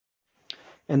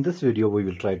In this video, we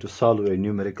will try to solve a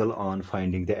numerical on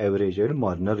finding the average and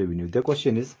marginal revenue. The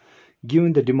question is,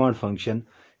 given the demand function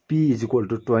P is equal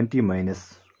to 20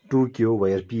 minus 2Q,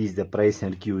 where P is the price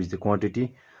and Q is the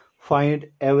quantity, find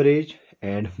average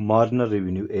and marginal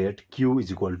revenue at Q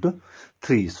is equal to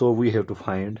 3. So we have to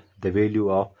find the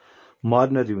value of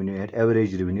marginal revenue and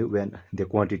average revenue when the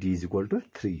quantity is equal to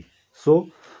 3. So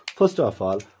first of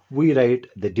all, we write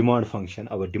the demand function.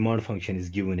 Our demand function is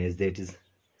given as that is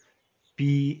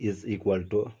P is equal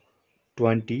to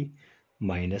 20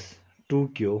 minus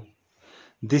 2Q.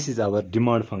 This is our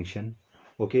demand function.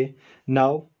 Okay,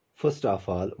 now first of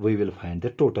all we will find the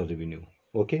total revenue.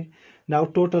 Okay, now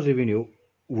total revenue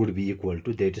would be equal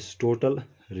to, that is total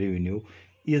revenue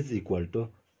is equal to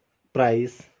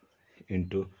price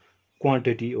into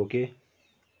quantity. Okay,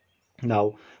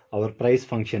 now our price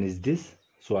function is this,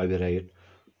 so I will write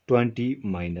 20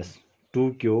 minus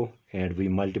 2Q and we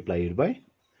multiply it by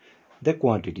the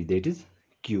quantity, that is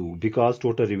Q, because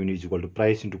total revenue is equal to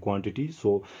price into quantity.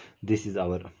 So this is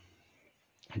our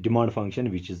demand function,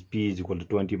 which is P is equal to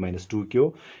 20 minus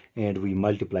 2Q and we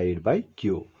multiply it by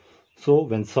Q. So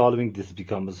when solving, this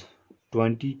becomes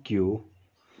 20Q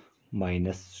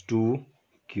minus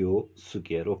 2Q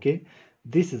square. Okay,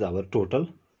 this is our total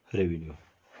revenue.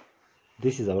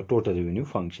 This is our total revenue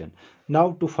function.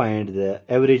 Now to find the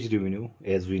average revenue,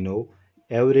 as we know,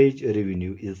 average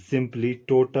revenue is simply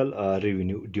total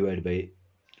revenue divided by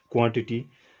quantity.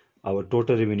 Our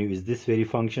total revenue is this very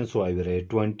function, so I will write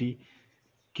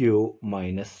 20Q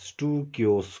minus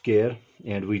 2Q square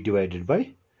and we divided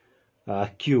by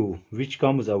Q, which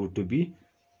comes out to be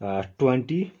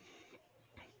 20Q,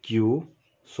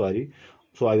 sorry,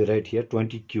 so I will write here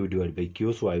 20Q divided by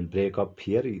Q. So I will break up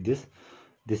here, this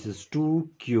is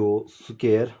 2Q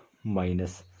square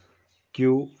minus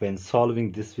Q. When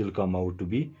solving, this will come out to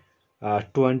be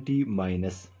 20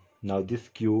 minus, now this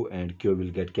Q and Q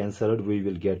will get cancelled, we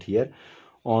will get here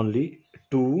only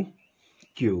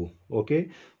 2Q. Okay,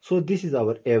 so this is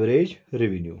our average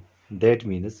revenue. That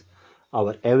means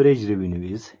our average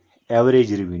revenue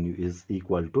is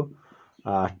equal to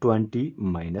 20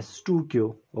 minus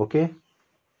 2Q. Okay,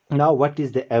 now what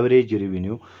is the average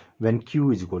revenue when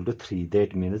Q is equal to 3?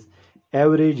 That means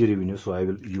average revenue, so I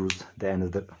will use the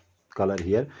another color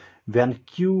here, when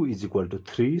Q is equal to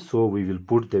 3, so we will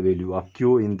put the value of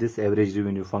Q in this average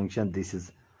revenue function. This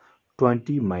is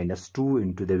 20 minus 2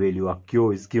 into the value of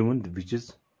Q is given, which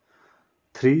is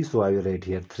 3, so I will write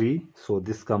here 3. So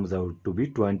this comes out to be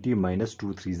 20 minus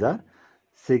 2 3s are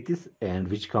 6, and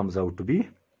which comes out to be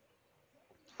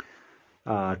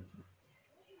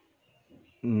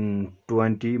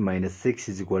 20 minus 6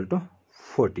 is equal to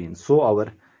 14. So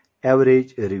our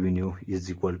average revenue is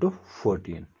equal to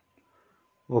 14.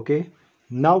 Okay,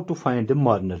 now to find the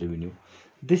marginal revenue,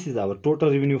 this is our total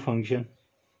revenue function.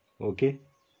 Okay,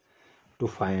 to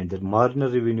find the marginal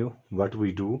revenue, what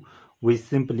we do, we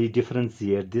simply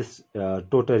differentiate this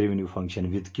total revenue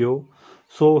function with Q.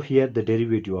 So here the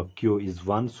derivative of Q is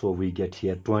 1, so we get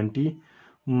here 20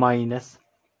 minus,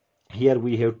 here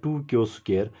we have 2Q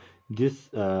square, this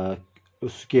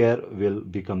square will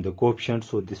become the coefficient,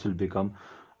 so this will become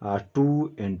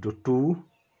 2 into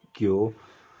 2Q,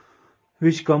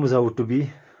 which comes out to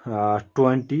be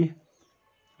 20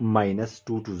 minus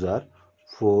 2 2s are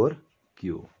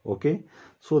 4Q. Okay,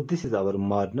 so this is our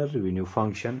marginal revenue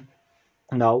function.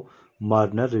 Now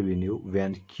marginal revenue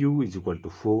when Q is equal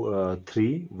to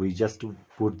 3, we just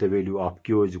put the value of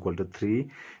Q is equal to 3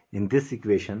 in this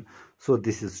equation. So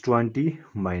this is 20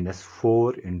 minus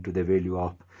 4 into the value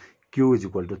of Q is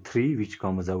equal to 3, which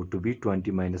comes out to be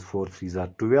 20 minus 4 3s are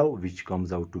 12, which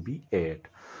comes out to be 8.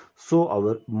 So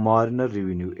our marginal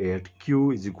revenue at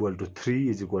Q is equal to 3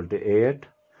 is equal to 8,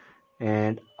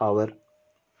 and our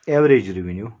average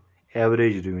revenue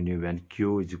when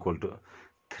Q is equal to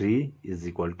 3 is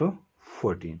equal to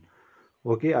 14.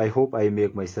 Okay, I hope I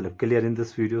make myself clear in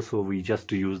this video. So we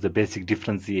just use the basic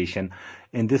differentiation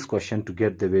in this question to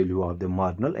get the value of the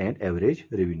marginal and average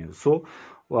revenue. So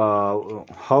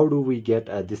how do we get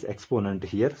this exponent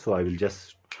here? So I will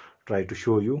just try to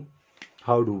show you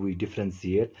how do we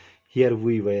differentiate. Here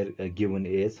we were given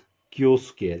as Q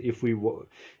square. If we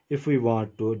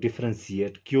want to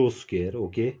differentiate Q square,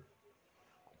 okay,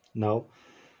 now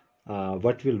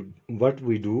what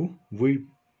we do, we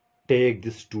take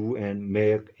this 2 and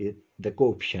make it the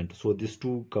coefficient. So this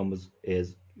 2 comes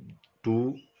as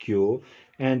 2Q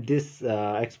and this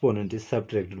exponent is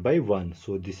subtracted by 1.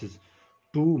 So this is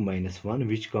 2 minus 1,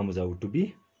 which comes out to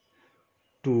be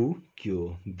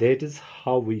 2Q. That is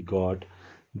how we got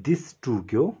this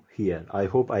 2Q here. I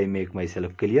hope I make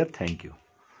myself clear. Thank you.